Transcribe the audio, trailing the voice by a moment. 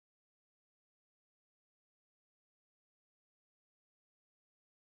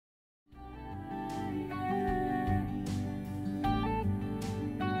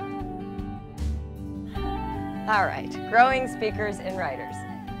All right, growing speakers and writers.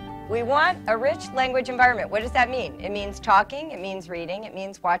 We want a rich language environment. What does that mean? It means talking, it means reading, it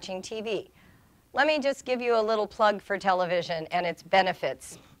means watching TV. Let me just give you a little plug for television and its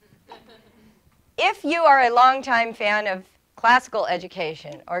benefits. If you are a longtime fan of classical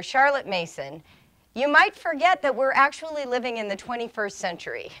education or Charlotte Mason, you might forget that we're actually living in the 21st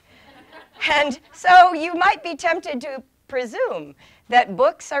century. And so you might be tempted to presume that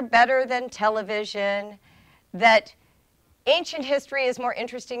books are better than television, that ancient history is more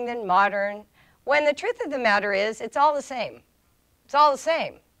interesting than modern, when the truth of the matter is, it's all the same. It's all the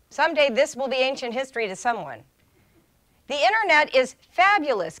same. Someday this will be ancient history to someone. The internet is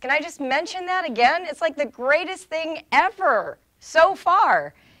fabulous. Can I just mention that again? It's like the greatest thing ever so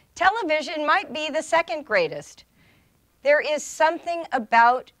far. Television might be the second greatest. There is something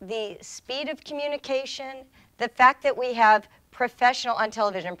about the speed of communication, the fact that we have on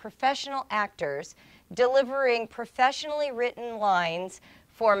television, professional actors delivering professionally written lines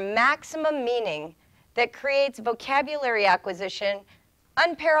for maximum meaning that creates vocabulary acquisition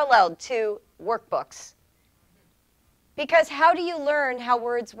unparalleled to workbooks. Because how do you learn how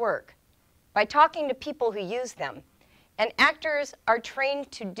words work? By talking to people who use them. And actors are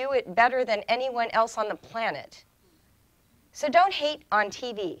trained to do it better than anyone else on the planet. So don't hate on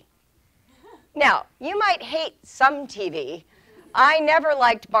TV. Now, you might hate some TV. I never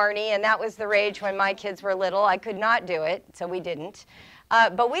liked Barney, and that was the rage when my kids were little. I could not do it, so we didn't.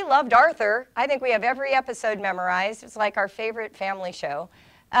 But we loved Arthur. I think we have every episode memorized. It's like our favorite family show.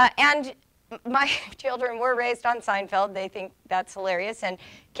 And my children were raised on Seinfeld. They think that's hilarious. And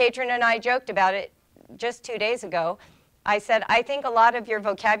Katrin and I joked about it just 2 days ago. I said, I think a lot of your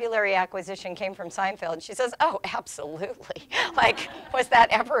vocabulary acquisition came from Seinfeld. And she says, oh, absolutely. Like, was that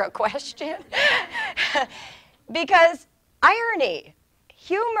ever a question? Because irony,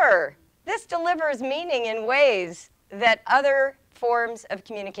 humor, this delivers meaning in ways that other forms of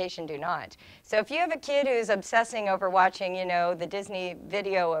communication do not. So if you have a kid who's obsessing over watching, you know, the Disney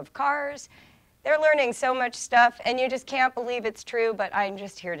video of Cars, they're learning so much stuff, and you just can't believe it's true, but I'm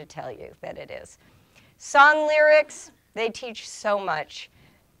just here to tell you that it is. Song lyrics, they teach so much.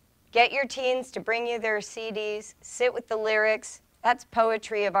 Get your teens to bring you their CDs, sit with the lyrics. That's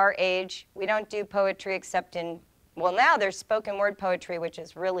poetry of our age. We don't do poetry except in, well, now there's spoken word poetry, which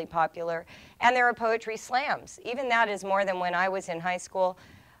is really popular, and there are poetry slams. Even that is more than when I was in high school.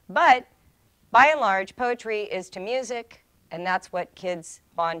 But by and large, poetry is to music, and that's what kids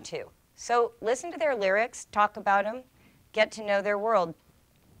bond to. So listen to their lyrics, talk about them, get to know their world.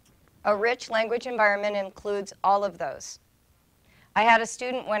 A rich language environment includes all of those. I had a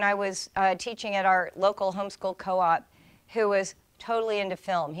student when I was teaching at our local homeschool co-op who was totally into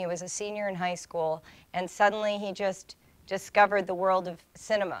film. He was a senior in high school, and suddenly he just discovered the world of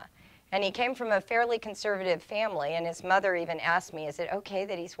cinema. And he came from a fairly conservative family, and his mother even asked me, is it okay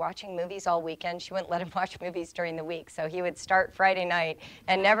that he's watching movies all weekend? She wouldn't let him watch movies during the week, so he would start Friday night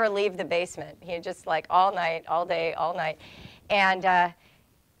and never leave the basement. He would just like all night, all day, all night.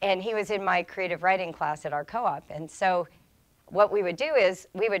 And he was in my creative writing class at our co-op. And so what we would do is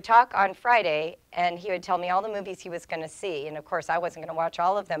we would talk on Friday, and he would tell me all the movies he was going to see. And of course, I wasn't going to watch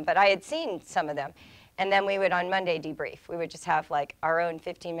all of them, but I had seen some of them. And then we would, on Monday, debrief. We would just have like our own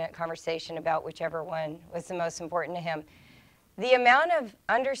 15-minute conversation about whichever one was the most important to him. The amount of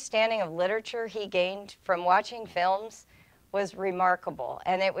understanding of literature he gained from watching films was remarkable.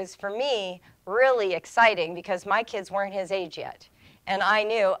 And it was, for me, really exciting because my kids weren't his age yet. And I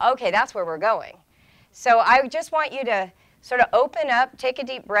knew, okay, that's where we're going. So I just want you to sort of open up, take a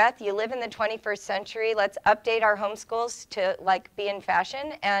deep breath. You live in the 21st century. Let's update our homeschools to like be in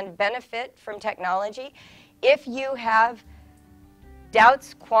fashion and benefit from technology. If you have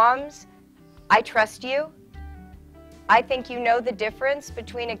doubts, qualms, I trust you. I think you know the difference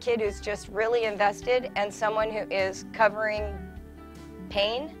between a kid who's just really invested and someone who is covering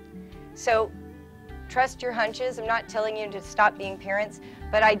pain. So trust your hunches. I'm not telling you to stop being parents,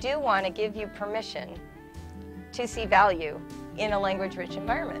 but I do want to give you permission to see value in a language-rich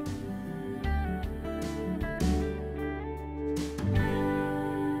environment.